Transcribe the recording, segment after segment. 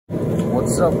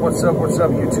What's up,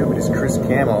 YouTube? It is Chris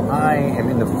Camel. I am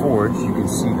in the forge. You can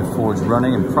see the forge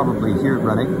running and probably hear it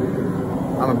running.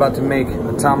 I'm about to make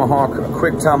a tomahawk, a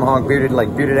quick tomahawk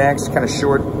bearded axe, kind of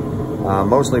short,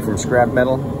 mostly from scrap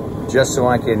metal, just so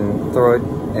I can throw it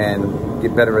and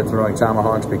get better at throwing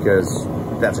tomahawks, because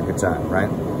that's a good time, right?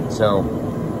 So,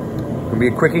 it'll be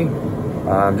a quickie.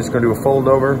 I'm just gonna do a fold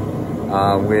over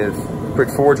with a quick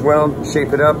forge weld,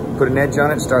 shape it up, put an edge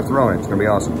on it, start throwing it. It's gonna be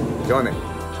awesome. Join me.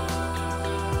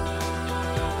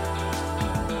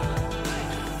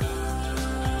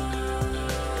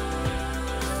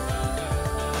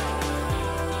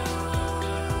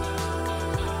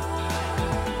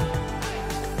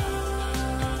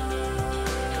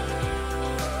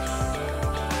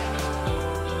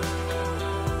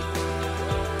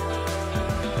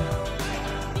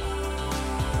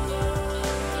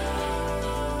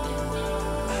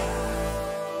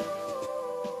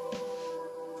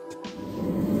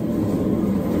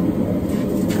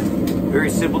 Very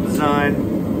simple design,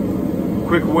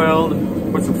 quick weld,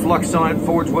 put some flux on it,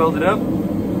 forge weld it up,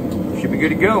 should be good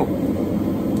to go.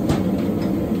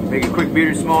 Make a quick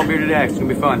small bearded axe, it's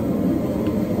gonna be fun.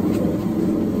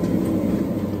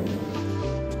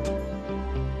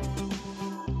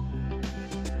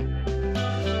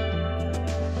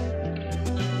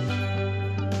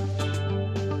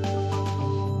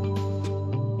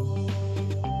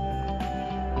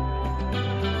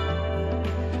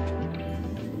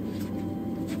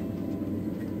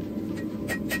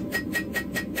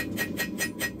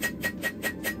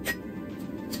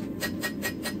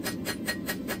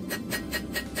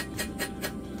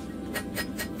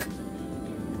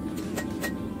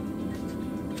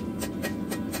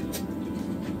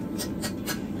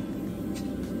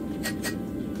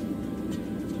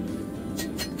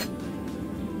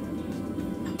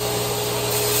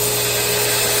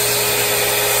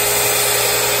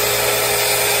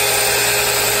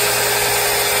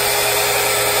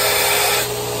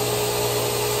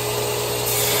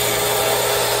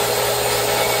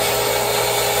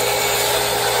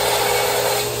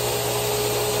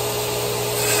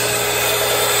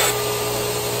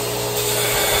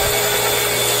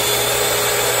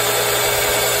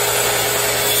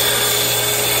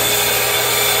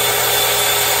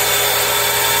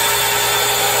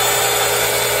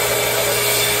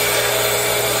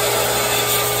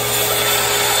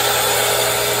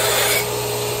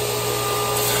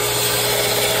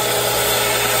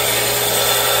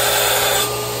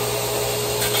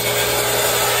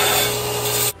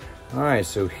 Alright,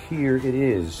 so here it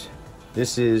is.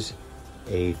 This is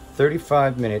a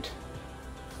 35-minute,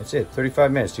 that's it,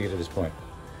 35 minutes to get to this point.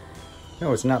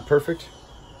 No, it's not perfect,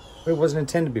 but it wasn't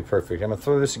intended to be perfect. I'm gonna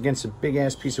throw this against a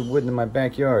big-ass piece of wood in my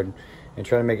backyard and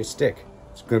try to make it stick.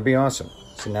 It's gonna be awesome.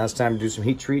 So now it's time to do some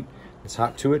heat treat. Let's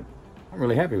hop to it. I'm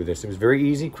really happy with this. It was very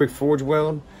easy, quick forge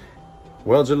weld.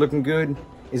 Welds are looking good.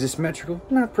 Is it symmetrical?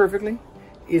 Not perfectly.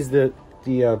 Is the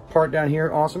part down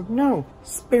here awesome? No,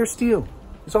 spare steel.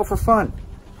 It's all for fun.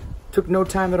 Took no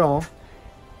time at all.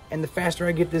 And the faster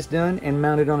I get this done and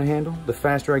mount it on a handle, the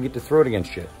faster I get to throw it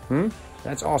against shit.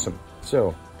 That's awesome.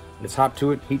 So, let's hop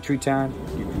to it. Heat treat time.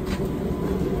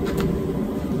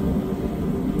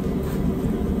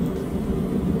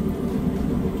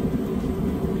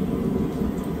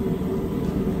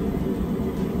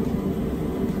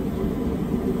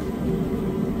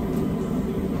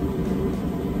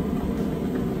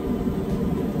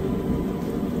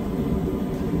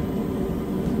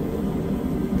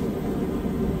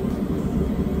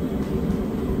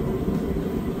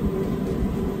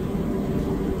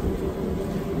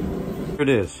 It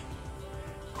is.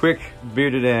 Quick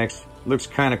bearded axe, looks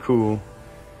kind of cool.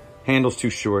 Handle's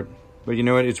too short, but you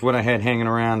know what? It's what I had hanging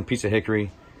around, piece of hickory.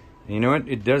 And you know what?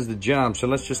 It does the job. So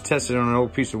let's just test it on an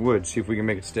old piece of wood, see if we can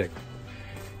make it stick.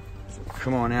 So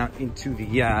come on out into the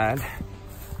yard.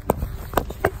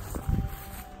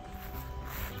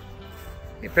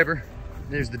 Hey Pepper,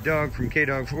 there's the dog from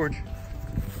K-Dog Forge. How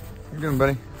you doing,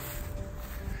 buddy?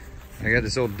 I got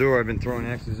this old door I've been throwing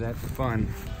axes at for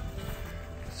fun.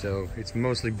 So it's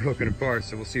mostly broken apart,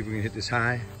 so we'll see if we can hit this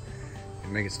high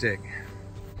and make it stick.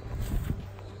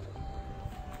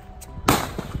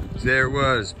 So there it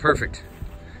was, perfect.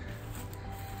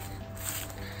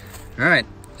 All right,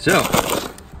 so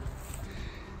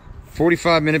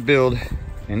 45-minute build,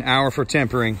 an hour for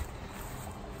tempering,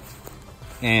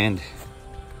 and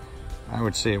I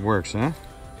would say it works, huh?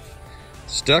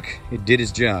 Stuck, it did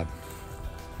its job.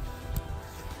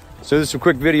 So this is a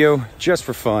quick video just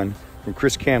for fun. From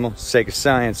Chris Camel, Sake of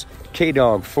Science,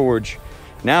 K-Dog Forge.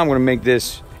 Now I'm gonna make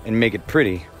this and make it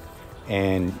pretty,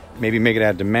 and maybe make it out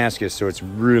of Damascus so it's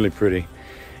really pretty.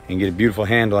 and get a beautiful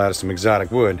handle out of some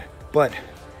exotic wood. But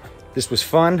this was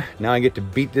fun. Now I get to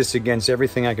beat this against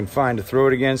everything I can find to throw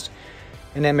it against,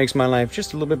 and that makes my life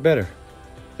just a little bit better.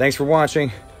 Thanks for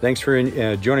watching. Thanks for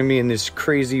joining me in this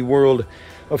crazy world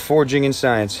of forging and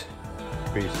science.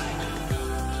 Peace.